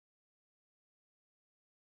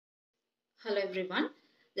Hello everyone.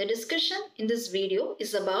 The discussion in this video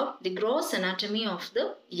is about the gross anatomy of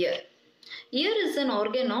the ear. Ear is an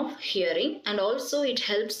organ of hearing and also it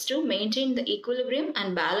helps to maintain the equilibrium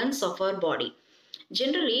and balance of our body.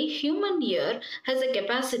 Generally, human ear has a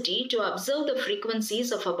capacity to observe the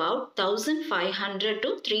frequencies of about 1500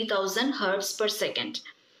 to 3000 Hz per second.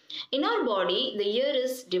 In our body, the ear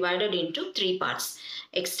is divided into three parts: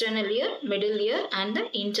 external ear, middle ear and the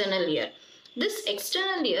internal ear. This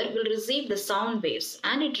external ear will receive the sound waves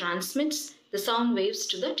and it transmits the sound waves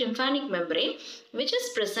to the tympanic membrane which is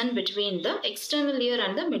present between the external ear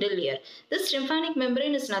and the middle ear. This tympanic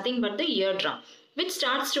membrane is nothing but the eardrum which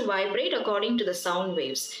starts to vibrate according to the sound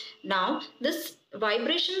waves. Now, this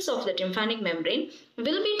vibrations of the tympanic membrane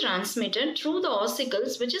will be transmitted through the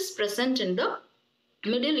ossicles which is present in the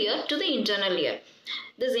middle ear to the internal ear.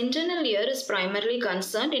 This internal ear is primarily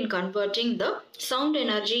concerned in converting the sound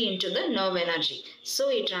energy into the nerve energy. So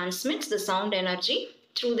it transmits the sound energy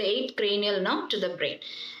through the 8th cranial nerve to the brain.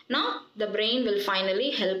 Now the brain will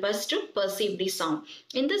finally help us to perceive the sound.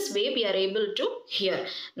 In this way we are able to hear.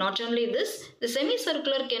 Not only this, the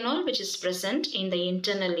semicircular canal which is present in the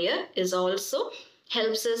internal ear is also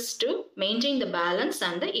helps us to maintain the balance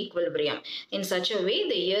and the equilibrium. In such a way,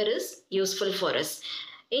 the ear is useful for us.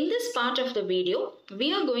 In this part of the video,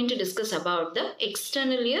 we are going to discuss about the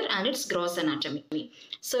external ear and its gross anatomy.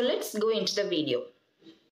 So let's go into the video.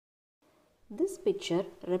 This picture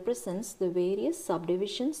represents the various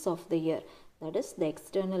subdivisions of the ear, that is the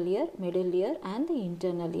external ear, middle ear and the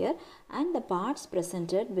internal ear, and the parts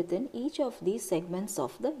presented within each of these segments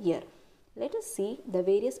of the ear. Let us see the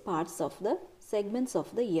various parts of the segments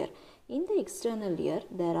of the ear. In the external ear,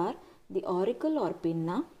 there are the auricle or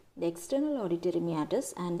pinna, the external auditory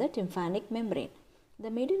meatus and the tympanic membrane.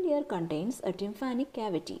 The middle ear contains a tympanic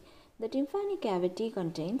cavity. The tympanic cavity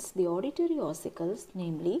contains the auditory ossicles,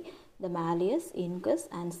 namely the malleus, incus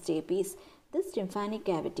and stapes. This tympanic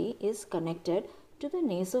cavity is connected to the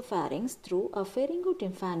nasopharynx through a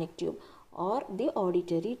pharyngotympanic tube or the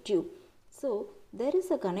auditory tube. So, there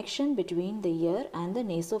is a connection between the ear and the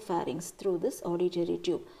nasopharynx through this auditory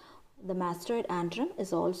tube. The mastoid antrum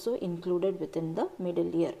is also included within the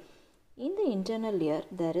middle ear. In the internal ear,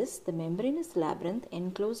 there is the membranous labyrinth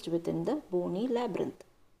enclosed within the bony labyrinth.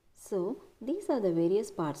 So, these are the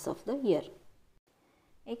various parts of the ear.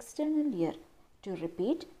 External ear. To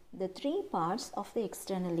repeat, the three parts of the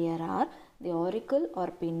external ear are the auricle or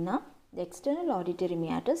pinna, the external auditory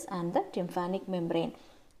meatus and the tympanic membrane.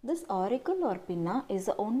 This auricle or pinna is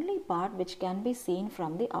the only part which can be seen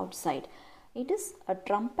from the outside. It is a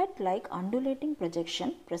trumpet-like undulating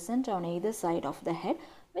projection present on either side of the head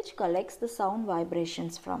which collects the sound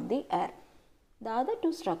vibrations from the air. The other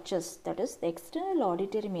two structures, that is the external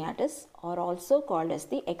auditory meatus, are also called as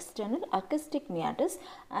the external acoustic meatus,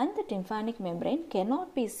 and the tympanic membrane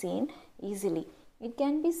cannot be seen easily. It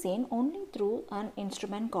can be seen only through an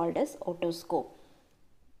instrument called as otoscope.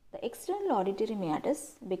 The external auditory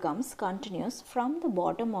meatus becomes continuous from the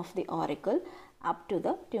bottom of the auricle up to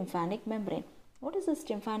the tympanic membrane. What is this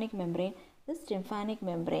tympanic membrane? This tympanic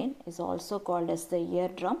membrane is also called as the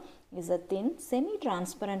eardrum, is a thin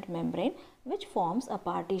semi-transparent membrane which forms a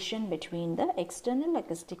partition between the external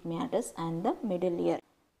acoustic meatus and the middle ear.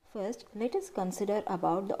 First, let us consider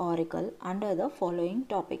about the auricle under the following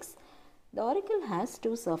topics. The auricle has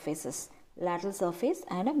two surfaces, lateral surface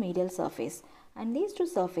and a medial surface. And these two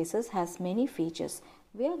surfaces has many features.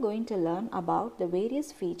 We are going to learn about the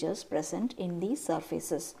various features present in these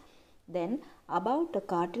surfaces. Then about the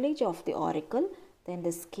cartilage of the auricle, then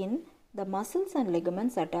the skin, the muscles and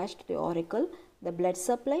ligaments attached to the auricle, the blood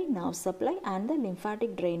supply, nerve supply and the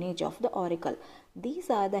lymphatic drainage of the auricle. These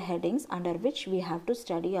are the headings under which we have to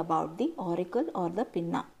study about the auricle or the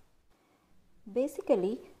pinna.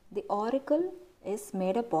 Basically, the auricle is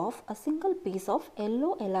made up of a single piece of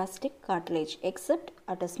yellow elastic cartilage except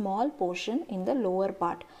at a small portion in the lower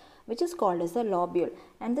part which is called as a lobule,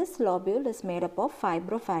 and this lobule is made up of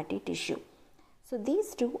fibrofatty tissue. So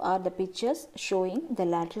these two are the pictures showing the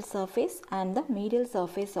lateral surface and the medial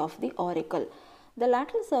surface of the auricle. The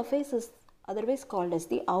lateral surface is otherwise called as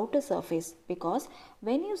the outer surface because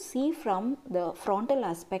when you see from the frontal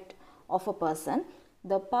aspect of a person,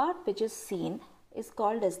 the part which is seen is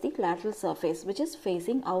called as the lateral surface which is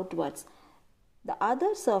facing outwards. The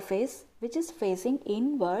other surface which is facing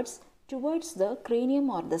inwards towards the cranium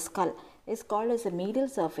or the skull is called as the medial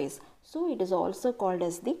surface. So it is also called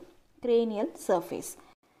as the cranial surface.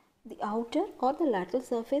 The outer or the lateral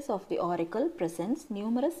surface of the auricle presents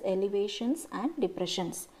numerous elevations and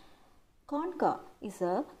depressions. Concha is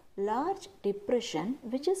a large depression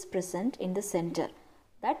which is present in the center.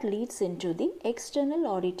 that leads into the external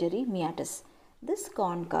auditory meatus. This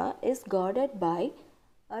concha is guarded by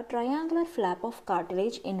a triangular flap of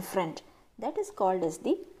cartilage in front that is called as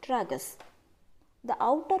the tragus. The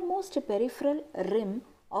outermost peripheral rim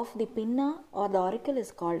of the pinna or the auricle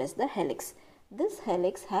is called as the helix. This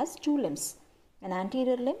helix has two limbs, an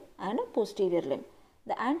anterior limb and a posterior limb.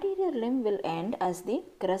 The anterior limb will end as the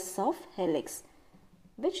crus of helix,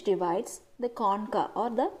 which divides the concha or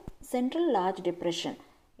the central large depression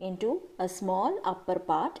into a small upper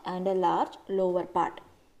part and a large lower part.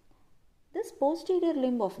 This posterior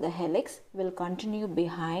limb of the helix will continue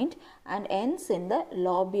behind and ends in the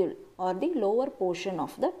lobule or the lower portion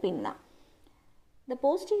of the pinna. The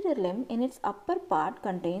posterior limb in its upper part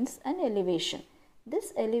contains an elevation.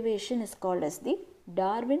 This elevation is called as the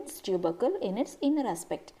Darwin's tubercle in its inner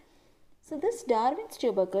aspect. So this Darwin's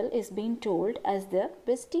tubercle is being told as the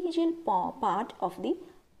vestigial part of the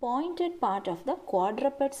pointed part of the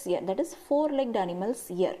quadruped's ear, that is four-legged animal's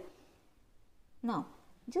ear. Now,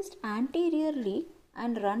 just anteriorly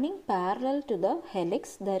and running parallel to the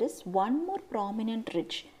helix, there is one more prominent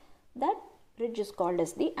ridge. That ridge is called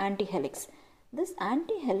as the antihelix. This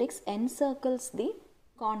antihelix encircles the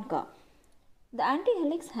concha. The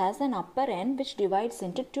antihelix has an upper end which divides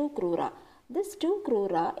into two crura. This two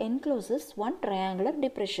crura encloses one triangular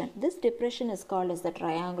depression. This depression is called as the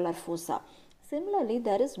triangular fossa. Similarly,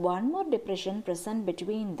 there is one more depression present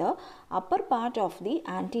between the upper part of the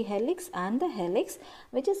antihelix and the helix,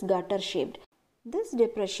 which is gutter shaped. This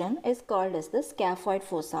depression is called as the scaphoid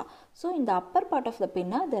fossa. So, in the upper part of the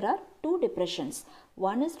pinna, there are two depressions.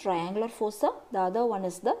 One is triangular fossa, the other one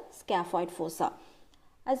is the scaphoid fossa.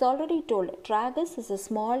 As already told, tragus is a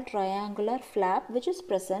small triangular flap which is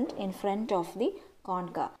present in front of the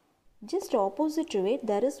concha. Just opposite to it,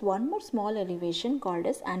 there is one more small elevation called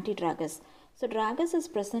as antitragus. So, tragus is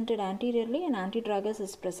presented anteriorly and antitragus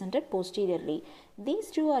is presented posteriorly.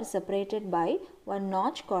 These two are separated by one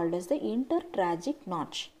notch called as the intertragic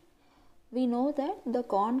notch. We know that the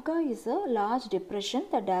concha is a large depression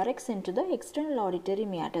that directs into the external auditory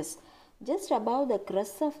meatus. Just above the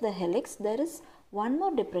crest of the helix, there is one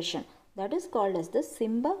more depression that is called as the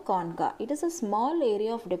cymba concha. It is a small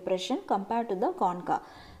area of depression compared to the concha.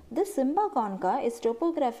 This cymba concha is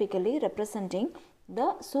topographically representing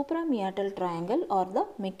the suprameatal triangle or the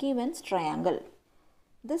McEwen's triangle.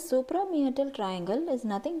 This suprameatal triangle is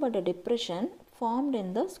nothing but a depression formed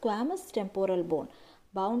in the squamous temporal bone,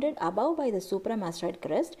 bounded above by the supramastoid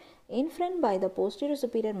crest, in front by the posterior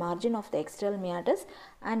superior margin of the external meatus,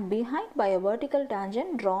 and behind by a vertical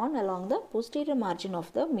tangent drawn along the posterior margin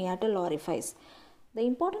of the meatal orifice. The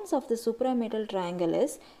importance of the suprameatal triangle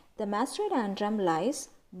is the mastoid antrum lies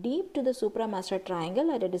deep to the supramastoid triangle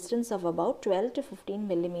at a distance of about 12 to 15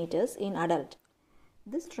 millimeters in adult.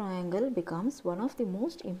 This triangle becomes one of the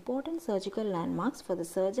most important surgical landmarks for the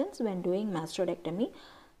surgeons when doing mastoidectomy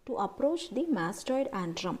to approach the mastoid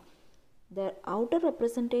antrum. The outer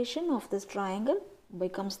representation of this triangle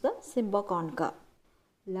becomes the cymba concha.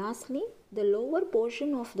 Lastly, the lower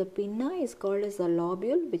portion of the pinna is called as a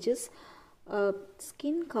lobule, which is a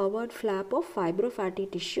skin covered flap of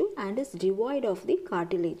fibrofatty tissue and is devoid of the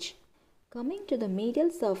cartilage. Coming to the medial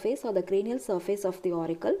surface or the cranial surface of the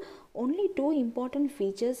auricle, only two important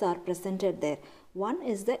features are presented there. One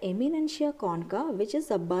is the eminentia concha, which is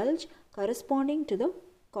a bulge corresponding to the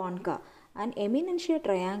concha, and eminentia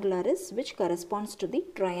triangularis, which corresponds to the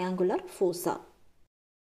triangular fossa.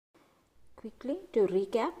 Quickly to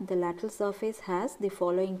recap, the lateral surface has the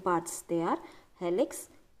following parts. They are helix,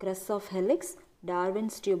 crest of helix,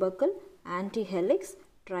 Darwin's tubercle, antihelix,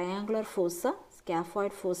 triangular fossa,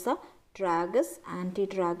 scaphoid fossa, tragus,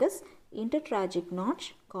 antitragus, intertragic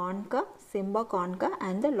notch, concha, cymba concha,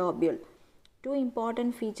 and the lobule. Two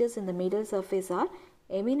important features in the medial surface are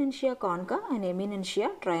eminentia concha and eminentia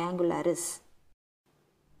triangularis.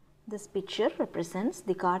 This picture represents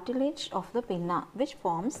the cartilage of the pinna, which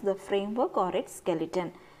forms the framework or its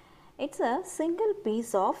skeleton. It's a single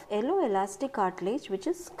piece of yellow elastic cartilage which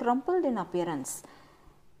is crumpled in appearance.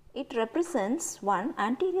 It represents one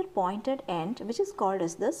anterior pointed end which is called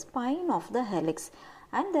as the spine of the helix,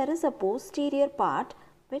 and there is a posterior part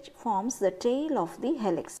which forms the tail of the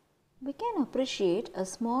helix. We can appreciate a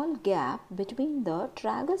small gap between the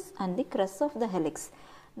tragus and the crest of the helix.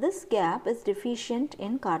 This gap is deficient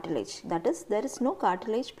in cartilage, that is, there is no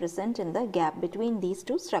cartilage present in the gap between these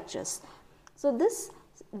two structures. So this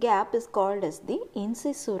gap is called as the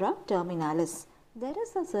incisura terminalis. There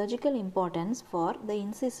is a surgical importance for the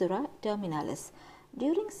incisura terminalis.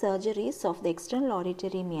 During surgeries of the external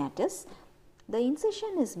auditory meatus, the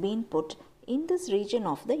incision is being put in this region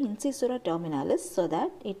of the incisura terminalis so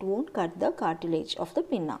that it won't cut the cartilage of the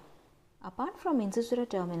pinna. Apart from incisura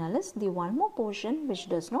terminalis, the one more portion which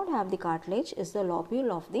does not have the cartilage is the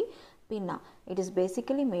lobule of the pinna. It is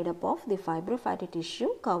basically made up of the fibrofatty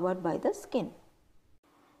tissue covered by the skin.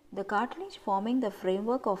 The cartilage forming the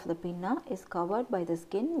framework of the pinna is covered by the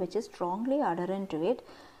skin which is strongly adherent to it.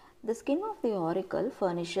 The skin of the auricle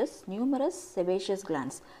furnishes numerous sebaceous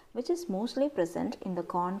glands which is mostly present in the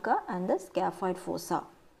concha and the scaphoid fossa.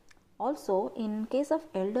 Also, in case of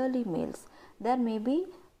elderly males, there may be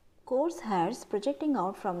coarse hairs projecting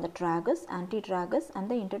out from the tragus, antitragus and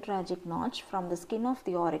the intertragic notch from the skin of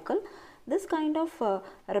the auricle. This kind of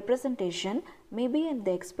representation may be in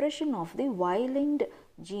the expression of the Y-linked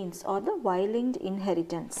genes or the Y-linked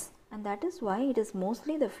inheritance, and that is why it is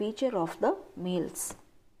mostly the feature of the males.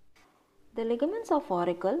 The ligaments of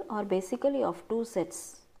auricle are basically of two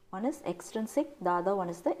sets. One is extrinsic, the other one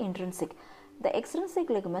is the intrinsic. The extrinsic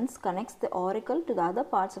ligaments connects the auricle to the other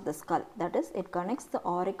parts of the skull. That is, it connects the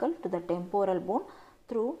auricle to the temporal bone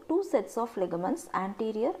through two sets of ligaments,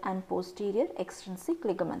 anterior and posterior extrinsic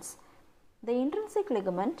ligaments. The intrinsic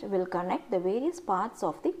ligament will connect the various parts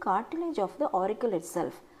of the cartilage of the auricle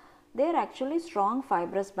itself. They are actually strong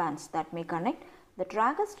fibrous bands that may connect the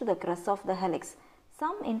tragus to the crest of the helix.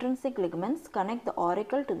 Some intrinsic ligaments connect the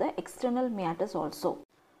auricle to the external meatus also.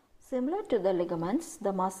 Similar to the ligaments,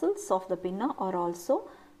 the muscles of the pinna are also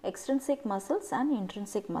extrinsic muscles and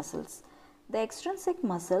intrinsic muscles. The extrinsic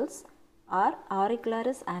muscles are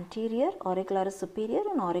auricularis anterior, auricularis superior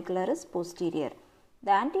and auricularis posterior.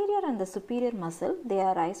 The anterior and the superior muscle, they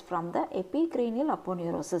arise from the epicranial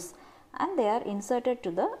aponeurosis and they are inserted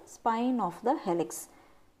to the spine of the helix.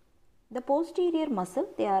 The posterior muscle,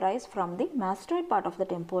 they arise from the mastoid part of the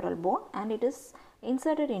temporal bone and it is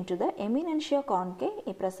inserted into the eminentia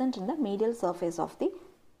conchae present in the medial surface of the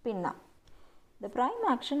pinna. The prime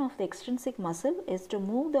action of the extrinsic muscle is to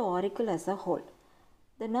move the auricle as a whole.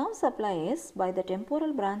 The nerve supply is by the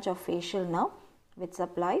temporal branch of facial nerve which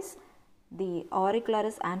supplies the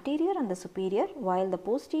auricularis anterior and the superior, while the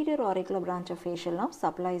posterior auricular branch of facial nerve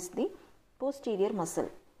supplies the posterior muscle.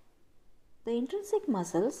 The intrinsic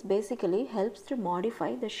muscles basically helps to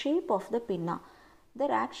modify the shape of the pinna.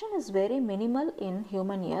 Their action is very minimal in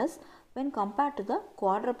human ears when compared to the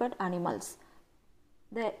quadruped animals.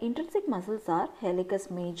 The intrinsic muscles are helicus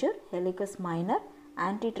major, helicus minor,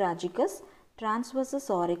 antitragicus, transversus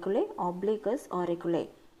auriculae, obliquus auriculae.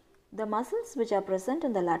 The muscles which are present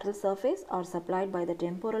in the lateral surface are supplied by the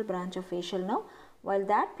temporal branch of facial nerve, while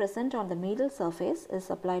that present on the medial surface is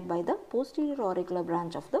supplied by the posterior auricular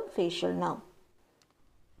branch of the facial nerve.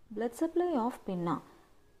 Blood supply of pinna.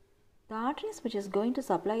 The arteries which is going to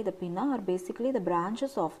supply the pinna are basically the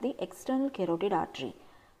branches of the external carotid artery.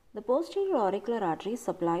 The posterior auricular artery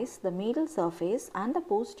supplies the medial surface and the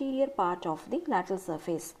posterior part of the lateral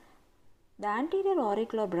surface. The anterior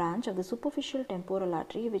auricular branch of the superficial temporal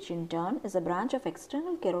artery, which in turn is a branch of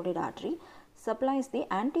external carotid artery, supplies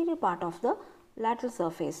the anterior part of the lateral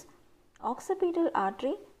surface. Occipital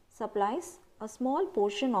artery supplies a small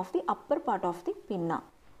portion of the upper part of the pinna.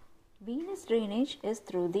 Venous drainage is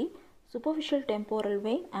through the superficial temporal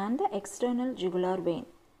vein and the external jugular vein.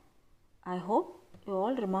 I hope you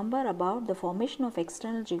all remember about the formation of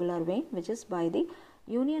external jugular vein, which is by the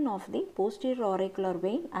union of the posterior auricular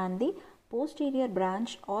vein and the posterior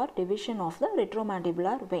branch or division of the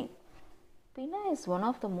retromandibular vein. Pinna is one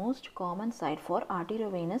of the most common site for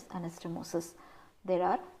arteriovenous anastomosis. There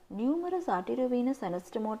are numerous arteriovenous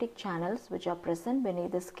anastomotic channels which are present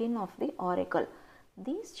beneath the skin of the auricle.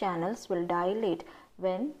 These channels will dilate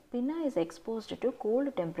when pinna is exposed to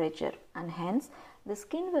cold temperature and hence the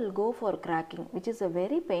skin will go for cracking, which is a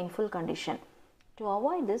very painful condition. To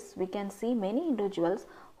avoid this, we can see many individuals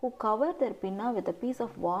who cover their pinna with a piece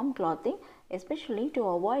of warm clothing, especially to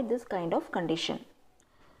avoid this kind of condition.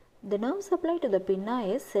 The nerve supply to the pinna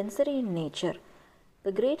is sensory in nature.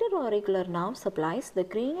 The greater auricular nerve supplies the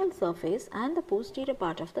cranial surface and the posterior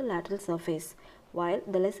part of the lateral surface, while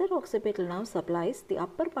the lesser occipital nerve supplies the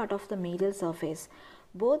upper part of the medial surface.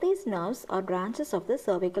 Both these nerves are branches of the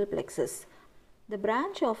cervical plexus. The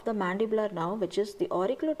branch of the mandibular nerve, which is the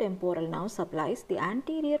auriculotemporal nerve, supplies the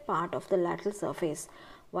anterior part of the lateral surface,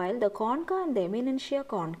 while the concha and the eminentia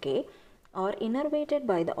conchae are innervated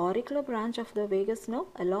by the auricular branch of the vagus nerve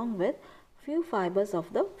along with few fibers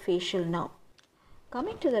of the facial nerve.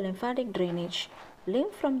 Coming to the lymphatic drainage,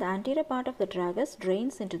 lymph from the anterior part of the tragus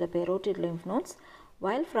drains into the parotid lymph nodes,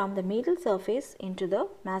 while from the medial surface into the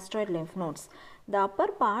mastoid lymph nodes. The upper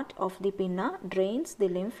part of the pinna drains the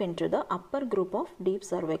lymph into the upper group of deep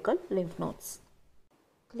cervical lymph nodes.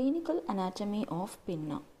 Clinical anatomy of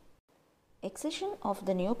pinna. Excision of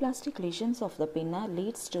the neoplastic lesions of the pinna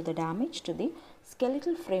leads to the damage to the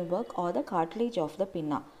skeletal framework or the cartilage of the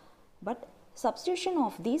pinna. But substitution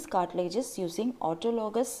of these cartilages using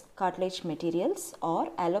autologous cartilage materials or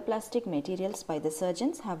alloplastic materials by the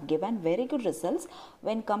surgeons have given very good results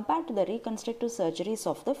when compared to the reconstructive surgeries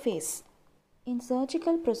of the face. In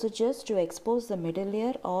surgical procedures to expose the middle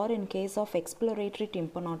ear or in case of exploratory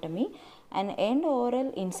tympanotomy, an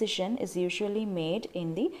end-oral incision is usually made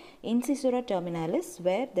in the incisura terminalis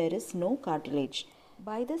where there is no cartilage.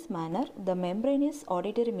 By this manner, the membranous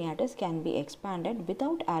auditory meatus can be expanded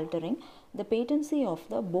without altering the patency of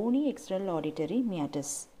the bony external auditory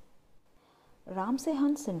meatus.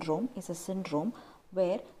 Ramsay-Hunt syndrome is a syndrome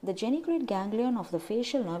where the geniculate ganglion of the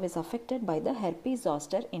facial nerve is affected by the herpes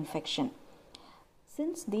zoster infection.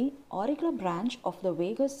 Since the auricular branch of the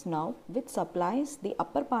vagus nerve, which supplies the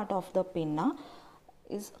upper part of the pinna,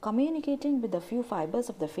 is communicating with the few fibers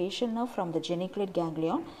of the facial nerve from the geniculate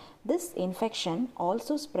ganglion, this infection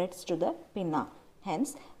also spreads to the pinna.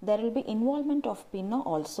 Hence, there will be involvement of pinna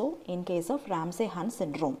also in case of Ramsay-Hunt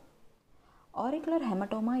syndrome. Auricular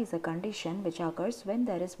hematoma is a condition which occurs when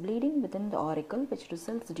there is bleeding within the auricle which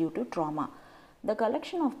results due to trauma. The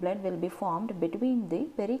collection of blood will be formed between the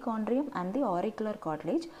perichondrium and the auricular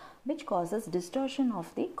cartilage, which causes distortion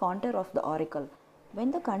of the contour of the auricle. When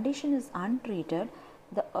the condition is untreated,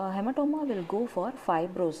 the hematoma will go for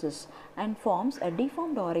fibrosis and forms a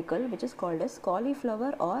deformed auricle which is called as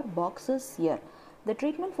cauliflower or boxer's ear. The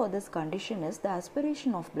treatment for this condition is the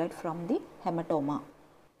aspiration of blood from the hematoma.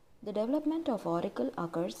 The development of auricle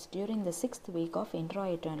occurs during the 6th week of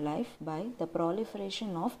intrauterine life by the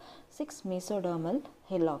proliferation of 6 mesodermal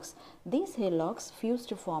hillocks. These hillocks fuse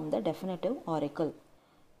to form the definitive auricle.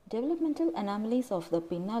 Developmental anomalies of the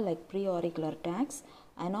pinna like preauricular tags,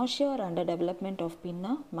 anosia or underdevelopment of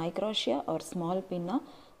pinna, microtia or small pinna,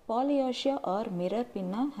 polyosia or mirror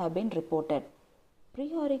pinna have been reported.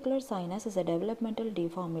 Preauricular sinus is a developmental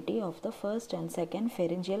deformity of the first and second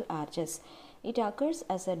pharyngeal arches. It occurs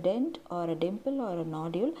as a dent or a dimple or a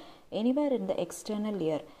nodule anywhere in the external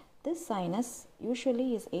ear. This sinus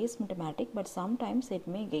usually is asymptomatic, but sometimes it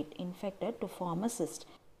may get infected to form a cyst.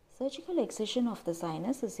 Surgical excision of the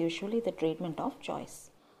sinus is usually the treatment of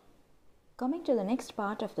choice. Coming to the next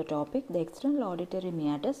part of the topic, the external auditory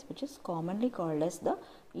meatus, which is commonly called as the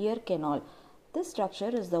ear canal. This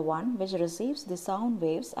structure is the one which receives the sound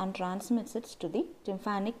waves and transmits it to the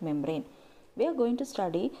tympanic membrane. We are going to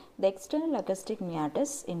study the external acoustic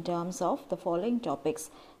meatus in terms of the following topics,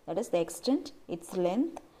 that is the extent, its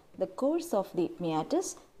length, the course of the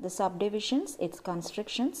meatus, the subdivisions, its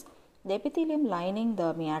constrictions, the epithelium lining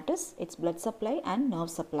the meatus, its blood supply and nerve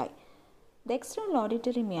supply. The external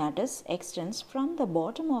auditory meatus extends from the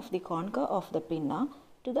bottom of the concha of the pinna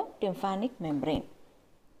to the tympanic membrane.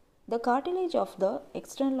 The cartilage of the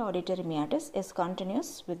external auditory meatus is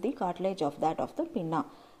continuous with the cartilage of that of the pinna.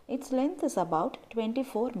 Its length is about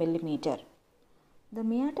 24 mm. The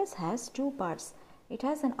meatus has two parts. It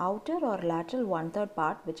has an outer or lateral 1/3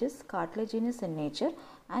 part which is cartilaginous in nature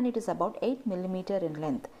and it is about 8 mm in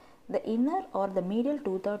length. The inner or the medial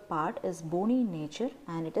 2/3 part is bony in nature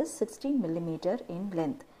and it is 16 mm in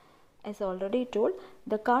length. As already told,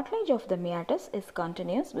 the cartilage of the meatus is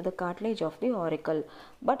continuous with the cartilage of the auricle,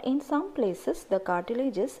 but in some places the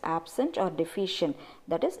cartilage is absent or deficient,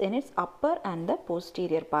 that is in its upper and the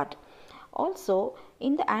posterior part. Also,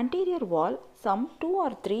 in the anterior wall, some 2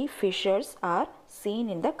 or 3 fissures are seen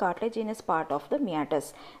in the cartilaginous part of the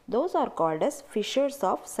meatus. Those are called as fissures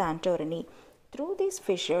of Santorini. Through these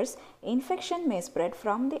fissures, infection may spread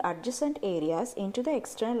from the adjacent areas into the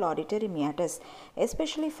external auditory meatus,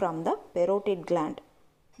 especially from the parotid gland.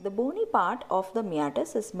 The bony part of the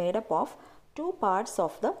meatus is made up of two parts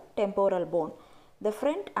of the temporal bone. The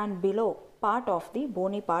front and below part of the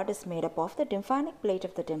bony part is made up of the tympanic plate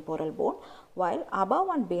of the temporal bone, while above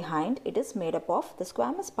and behind it is made up of the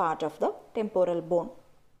squamous part of the temporal bone.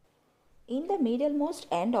 In the medialmost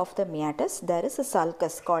end of the meatus, there is a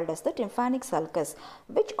sulcus called as the tympanic sulcus,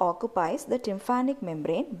 which occupies the tympanic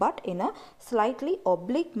membrane but in a slightly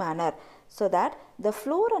oblique manner, so that the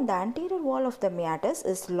floor and the anterior wall of the meatus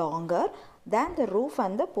is longer than the roof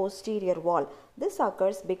and the posterior wall. This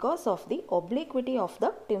occurs because of the obliquity of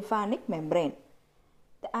the tympanic membrane.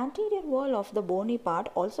 The anterior wall of the bony part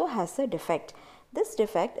also has a defect. This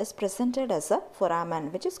defect is presented as a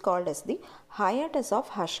foramen, which is called as the hiatus of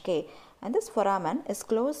Huschke, and this foramen is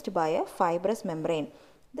closed by a fibrous membrane.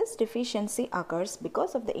 This deficiency occurs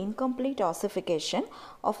because of the incomplete ossification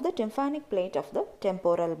of the tympanic plate of the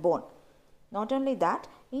temporal bone. Not only that,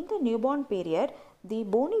 in the newborn period, the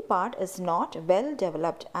bony part is not well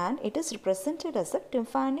developed and it is represented as a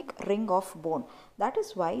tympanic ring of bone. That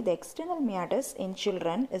is why the external meatus in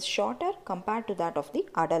children is shorter compared to that of the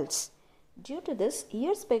adults. Due to this,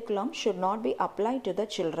 ear speculum should not be applied to the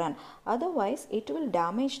children, otherwise it will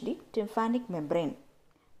damage the tympanic membrane.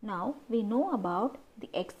 Now we know about the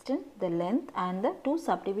extent, the length and the two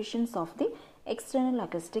subdivisions of the external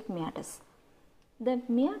acoustic meatus. The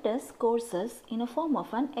meatus courses in a form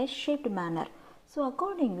of an S-shaped manner. So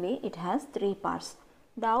accordingly it has three parts.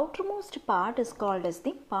 The outermost part is called as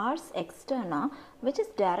the pars externa, which is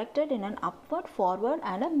directed in an upward, forward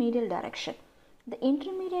and a medial direction. The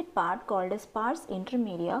intermediate part called as pars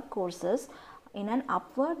intermedia courses in an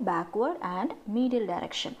upward, backward and medial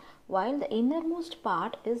direction, while the innermost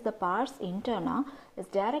part is the pars interna is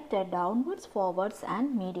directed downwards, forwards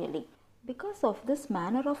and medially. Because of this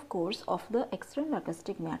manner of course of the external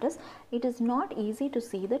acoustic meatus, it is not easy to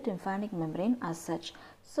see the tympanic membrane as such.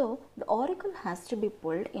 So, the auricle has to be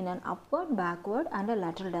pulled in an upward, backward and a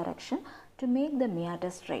lateral direction to make the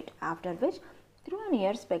meatus straight, after which through an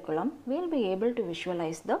ear speculum we will be able to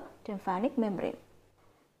visualize the tympanic membrane.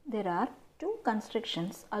 There are two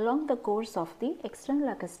constrictions along the course of the external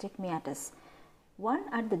acoustic meatus, one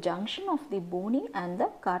at the junction of the bony and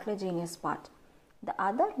the cartilaginous part. The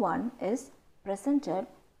other one is presented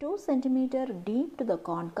 2 cm deep to the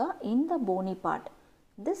concha in the bony part.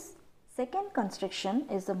 This second constriction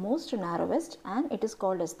is the most narrowest and it is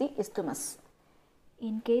called as the isthmus.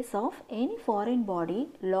 In case of any foreign body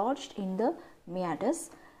lodged in the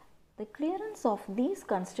meatus, the clearance of these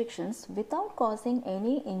constrictions without causing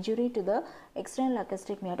any injury to the external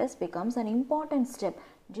acoustic meatus becomes an important step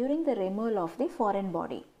during the removal of the foreign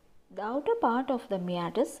body. The outer part of the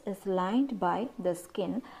meatus is lined by the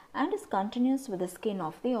skin and is continuous with the skin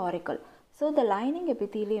of the auricle. So, the lining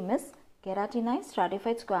epithelium is keratinized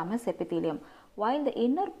stratified squamous epithelium, while the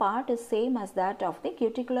inner part is same as that of the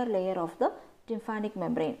cuticular layer of the tympanic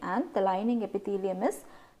membrane, and the lining epithelium is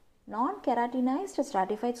non-keratinized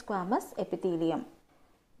stratified squamous epithelium.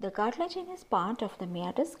 The cartilaginous part of the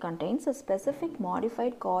meatus contains a specific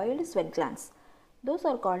modified coiled sweat glands. Those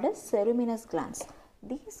are called as ceruminous glands.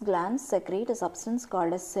 These glands secrete a substance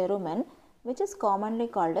called as cerumen, which is commonly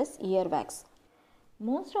called as earwax.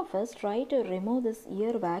 Most of us try to remove this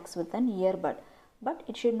earwax with an earbud, but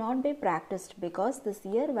it should not be practiced because this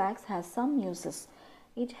earwax has some uses.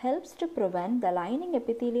 It helps to prevent the lining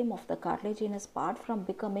epithelium of the cartilaginous part from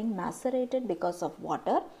becoming macerated because of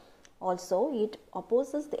water. Also, it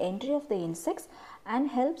opposes the entry of the insects and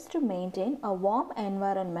helps to maintain a warm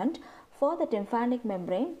environment for the tympanic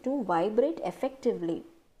membrane to vibrate effectively.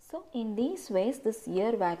 So, in these ways, this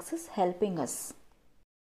earwax is helping us.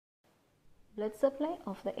 Blood supply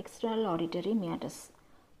of the external auditory meatus.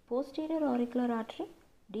 Posterior auricular artery,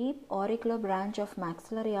 deep auricular branch of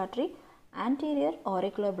maxillary artery, anterior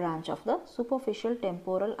auricular branch of the superficial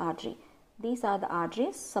temporal artery. These are the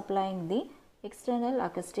arteries supplying the external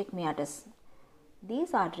acoustic meatus.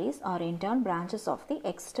 These arteries are in turn branches of the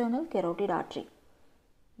external carotid artery.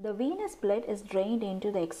 The venous blood is drained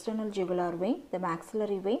into the external jugular vein, the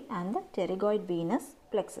maxillary vein and the pterygoid venous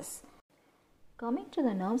plexus. Coming to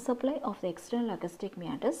the nerve supply of the external acoustic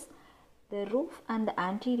meatus, the roof and the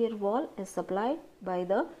anterior wall is supplied by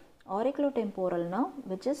the auriculotemporal nerve,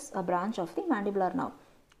 which is a branch of the mandibular nerve,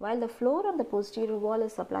 while the floor and the posterior wall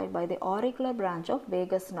is supplied by the auricular branch of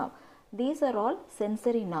vagus nerve. These are all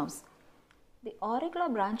sensory nerves. The auricular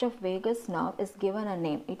branch of vagus nerve is given a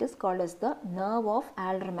name. It is called as the nerve of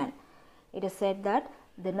Alderman. It is said that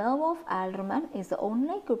the nerve of Alderman is the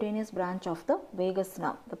only cutaneous branch of the vagus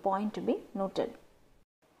nerve. The point to be noted.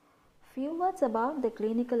 Few words about the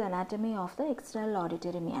clinical anatomy of the external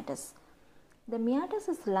auditory meatus. The meatus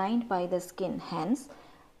is lined by the skin, hence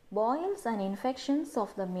boils and infections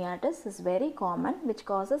of the meatus is very common, which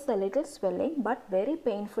causes a little swelling but very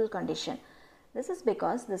painful condition. This is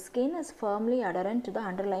because the skin is firmly adherent to the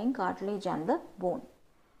underlying cartilage and the bone.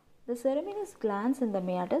 The ceruminous glands in the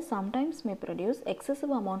meatus sometimes may produce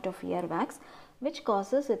excessive amount of earwax, which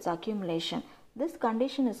causes its accumulation. This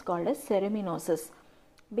condition is called as ceruminosis.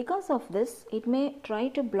 Because of this, it may try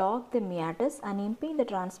to block the meatus and impede the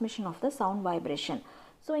transmission of the sound vibration.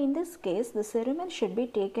 So, in this case, the cerumen should be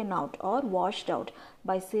taken out or washed out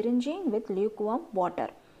by syringing with lukewarm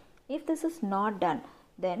water. If this is not done,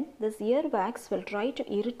 then this earwax will try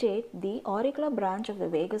to irritate the auricular branch of the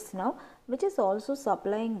vagus nerve, which is also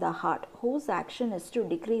supplying the heart, whose action is to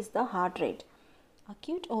decrease the heart rate.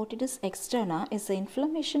 Acute otitis externa is the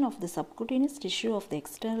inflammation of the subcutaneous tissue of the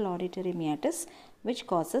external auditory meatus, which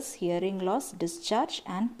causes hearing loss, discharge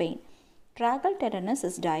and pain. Tragal tetanus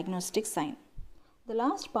is diagnostic sign. The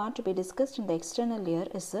last part to be discussed in the external ear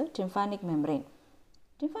is the tympanic membrane.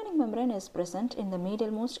 Tympanic membrane is present in the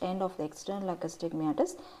medialmost end of the external acoustic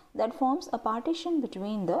meatus that forms a partition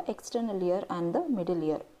between the external ear and the middle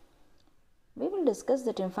ear. We will discuss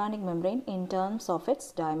the tympanic membrane in terms of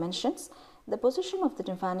its dimensions, the position of the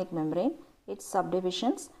tympanic membrane, its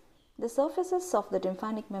subdivisions, the surfaces of the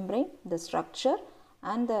tympanic membrane, the structure,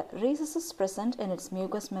 and the recesses present in its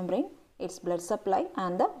mucous membrane, its blood supply,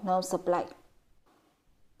 and the nerve supply.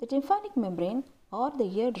 The tympanic membrane or the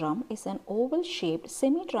eardrum is an oval-shaped,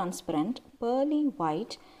 semi-transparent, pearly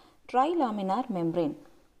white, trilaminar membrane.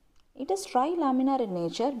 It is trilaminar in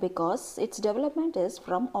nature because its development is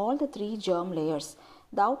from all the three germ layers.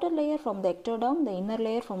 The outer layer from the ectoderm, the inner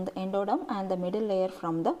layer from the endoderm, and the middle layer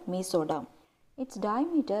from the mesoderm. Its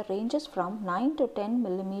diameter ranges from 9 to 10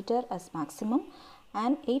 mm as maximum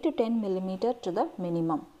and 8 to 10 mm to the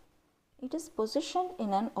minimum. It is positioned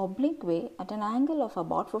in an oblique way at an angle of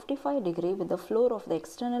about 55 degrees with the floor of the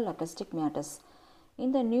external acoustic meatus.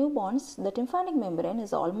 In the newborns, the tympanic membrane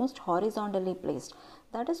is almost horizontally placed.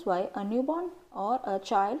 That is why a newborn or a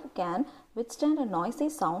child can withstand a noisy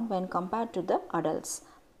sound when compared to the adults.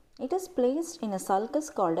 It is placed in a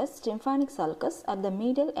sulcus called as tympanic sulcus at the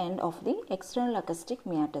medial end of the external acoustic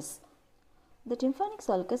meatus. The tympanic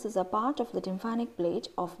sulcus is a part of the tympanic plate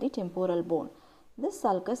of the temporal bone. This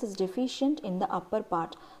sulcus is deficient in the upper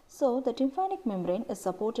part, so the tympanic membrane is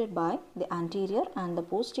supported by the anterior and the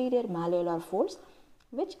posterior malleolar folds,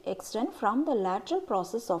 which extend from the lateral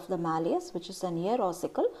process of the malleus, which is an ear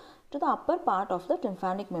ossicle, to the upper part of the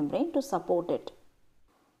tympanic membrane to support it.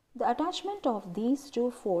 The attachment of these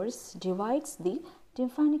two folds divides the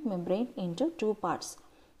tympanic membrane into two parts.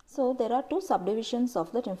 So there are two subdivisions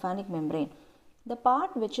of the tympanic membrane. The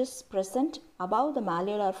part which is present above the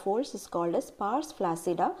malleolar folds is called as pars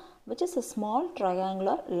flaccida, which is a small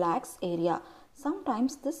triangular lax area.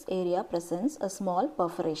 Sometimes this area presents a small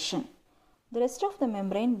perforation. The rest of the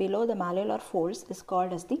membrane below the malleolar folds is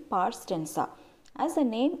called as the pars tensa. As the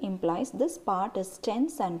name implies, this part is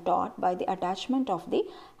tense and taut by the attachment of the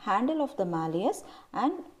handle of the malleus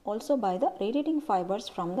and also by the radiating fibers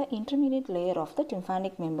from the intermediate layer of the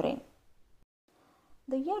tympanic membrane.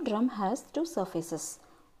 The eardrum has two surfaces.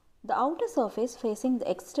 The outer surface facing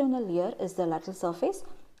the external ear is the lateral surface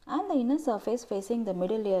and the inner surface facing the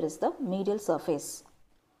middle ear is the medial surface.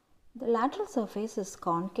 The lateral surface is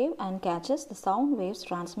concave and catches the sound waves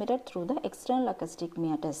transmitted through the external acoustic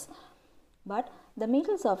meatus. But the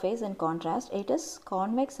medial surface, in contrast, it is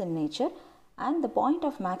convex in nature and the point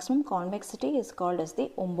of maximum convexity is called as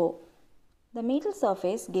the umbo. The medial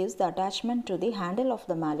surface gives the attachment to the handle of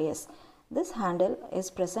the malleus. This handle is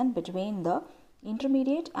present between the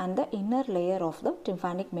intermediate and the inner layer of the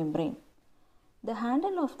tympanic membrane. The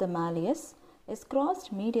handle of the malleus is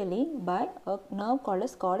crossed medially by a nerve called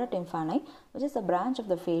as cauda tympani, which is a branch of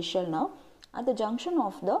the facial nerve at the junction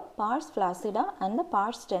of the pars flaccida and the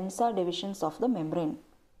pars tensa divisions of the membrane.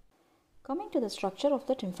 Coming to the structure of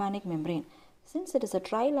the tympanic membrane. Since it is a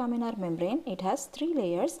trilaminar membrane, it has three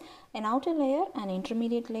layers, an outer layer, an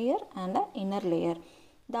intermediate layer and an inner layer.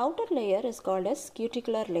 The outer layer is called as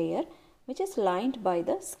cuticular layer, which is lined by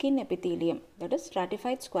the skin epithelium, that is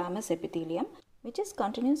stratified squamous epithelium, which is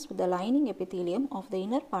continuous with the lining epithelium of the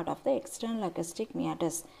inner part of the external acoustic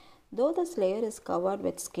meatus. Though this layer is covered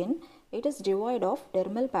with skin, it is devoid of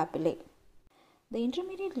dermal papillae. The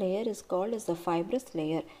intermediate layer is called as the fibrous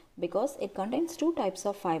layer because it contains two types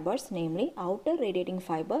of fibers, namely outer radiating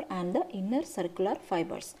fiber and the inner circular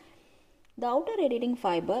fibers. The outer radiating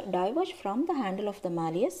fiber diverge from the handle of the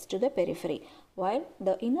malleus to the periphery, while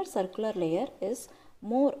the inner circular layer is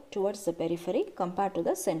more towards the periphery compared to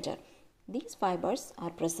the center. These fibers are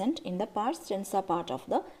present in the pars tensa part of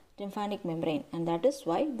the tympanic membrane, and that is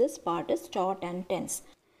why this part is taut and tense.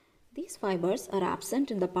 These fibers are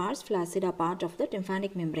absent in the pars flaccida part of the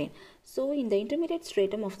tympanic membrane. So, in the intermediate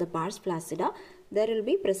stratum of the pars flaccida, there will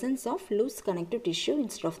be presence of loose connective tissue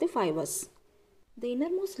instead of the fibers. The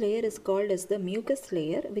innermost layer is called as the mucous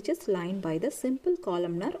layer, which is lined by the simple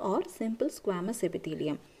columnar or simple squamous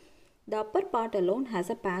epithelium. The upper part alone has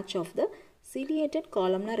a patch of the ciliated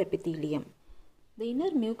columnar epithelium. The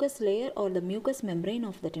inner mucous layer or the mucous membrane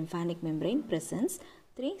of the tympanic membrane presents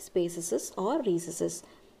three spaces or recesses.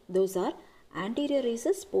 Those are anterior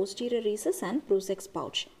recess, posterior recess and prusex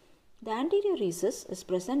pouch. The anterior recess is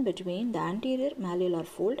present between the anterior malleolar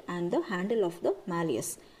fold and the handle of the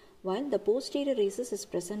malleus, while the posterior recess is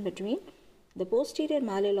present between the posterior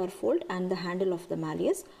malleolar fold and the handle of the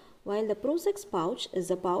malleus, while the prusex pouch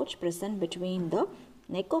is a pouch present between the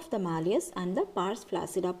neck of the malleus and the pars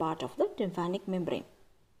flaccida part of the tympanic membrane.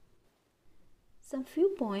 Some few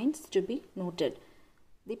points to be noted.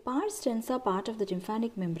 The pars tensa part of the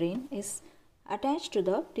tympanic membrane is attached to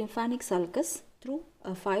the tympanic sulcus through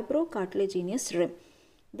a fibrocartilaginous rim.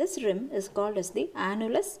 This rim is called as the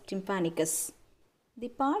annulus tympanicus. The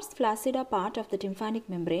pars flaccida part of the tympanic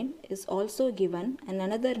membrane is also given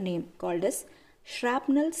another name called as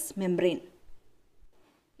shrapnel's membrane.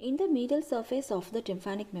 In the medial surface of the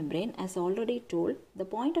tympanic membrane, as already told, the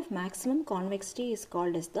point of maximum convexity is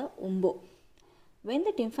called as the umbo. When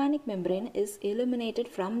the tympanic membrane is illuminated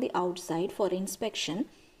from the outside for inspection,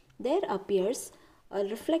 there appears a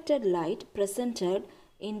reflected light presented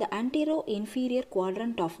in the antero-inferior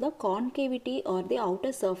quadrant of the concavity or the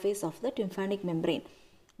outer surface of the tympanic membrane.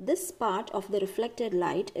 This part of the reflected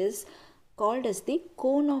light is called as the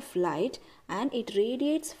cone of light, and it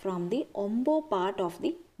radiates from the umbo part of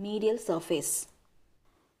the medial surface.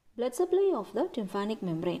 Blood supply of the tympanic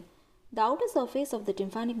membrane. The outer surface of the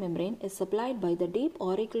tympanic membrane is supplied by the deep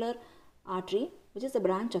auricular artery, which is a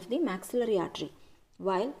branch of the maxillary artery,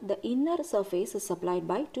 while the inner surface is supplied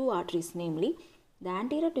by two arteries, namely the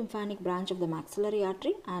anterior tympanic branch of the maxillary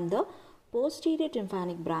artery and the posterior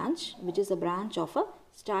tympanic branch, which is a branch of a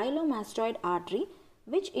stylomastoid artery,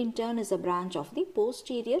 which in turn is a branch of the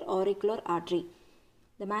posterior auricular artery.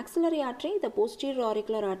 The maxillary artery, the posterior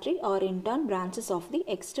auricular artery are in turn branches of the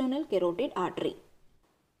external carotid artery.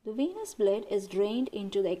 The venous blood is drained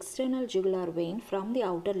into the external jugular vein from the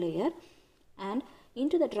outer layer and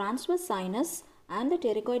into the transverse sinus and the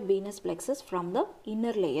pterygoid venous plexus from the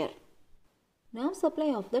inner layer. Nerve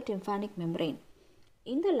supply of the tympanic membrane.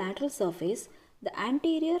 In the lateral surface, the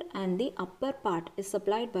anterior and the upper part is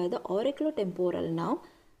supplied by the auriculotemporal nerve,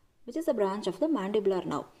 which is a branch of the mandibular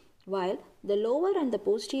nerve, while the lower and the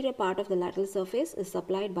posterior part of the lateral surface is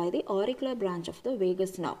supplied by the auricular branch of the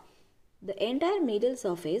vagus nerve. The entire medial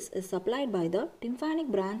surface is supplied by the tympanic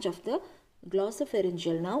branch of the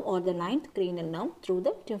glossopharyngeal nerve or the ninth cranial nerve through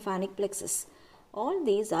the tympanic plexus. All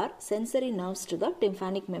these are sensory nerves to the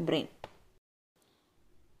tympanic membrane.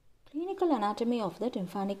 Clinical anatomy of the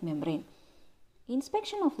tympanic membrane.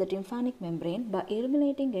 Inspection of the tympanic membrane by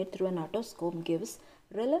illuminating it through an otoscope gives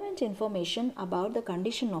relevant information about the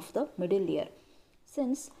condition of the middle ear.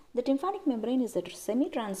 Since the tympanic membrane is a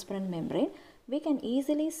semi-transparent membrane, we can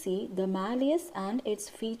easily see the malleus and its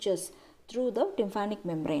features through the tympanic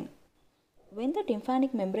membrane. When the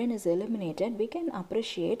tympanic membrane is illuminated, we can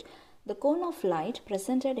appreciate the cone of light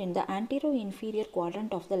presented in the antero-inferior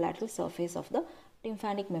quadrant of the lateral surface of the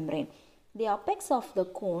tympanic membrane. The apex of the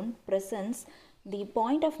cone presents the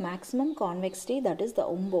point of maximum convexity, that is the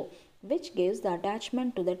umbo, which gives the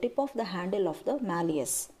attachment to the tip of the handle of the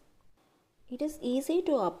malleus. It is easy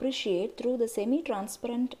to appreciate through the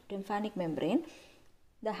semi-transparent tympanic membrane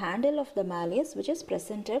the handle of the malleus, which is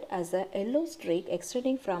presented as a yellow streak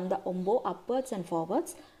extending from the umbo upwards and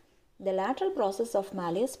forwards, the lateral process of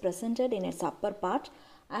malleus presented in its upper part,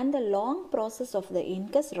 and the long process of the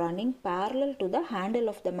incus running parallel to the handle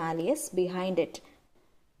of the malleus behind it.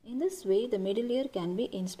 In this way, the middle ear can be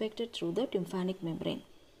inspected through the tympanic membrane.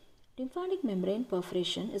 Tympanic membrane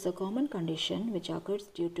perforation is a common condition which occurs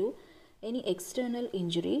due to any external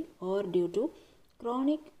injury or due to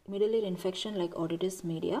chronic middle ear infection like otitis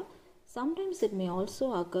media. Sometimes it may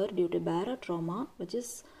also occur due to barotrauma, which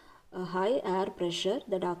is a high air pressure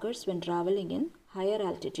that occurs when traveling in higher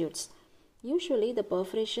altitudes. Usually the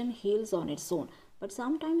perforation heals on its own, but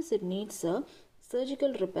sometimes it needs a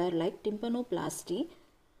surgical repair like tympanoplasty,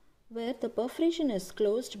 where the perforation is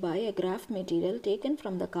closed by a graft material taken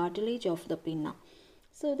from the cartilage of the pinna.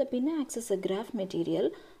 So the pinna acts as a graft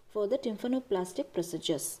material for the tympanoplastic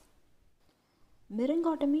procedures.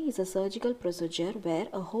 Myringotomy is a surgical procedure where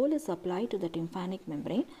a hole is applied to the tympanic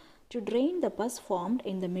membrane to drain the pus formed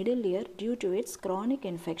in the middle ear due to its chronic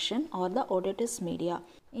infection or the otitis media.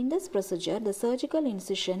 In this procedure, the surgical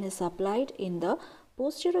incision is applied in the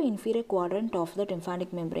posterior-inferior quadrant of the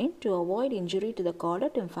tympanic membrane to avoid injury to the chorda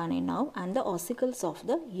tympani nerve and the ossicles of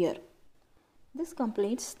the ear. This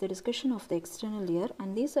completes the discussion of the external ear,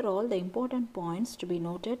 and these are all the important points to be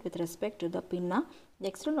noted with respect to the pinna, the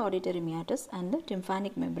external auditory meatus and the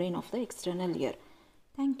tympanic membrane of the external ear.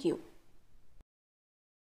 Thank you.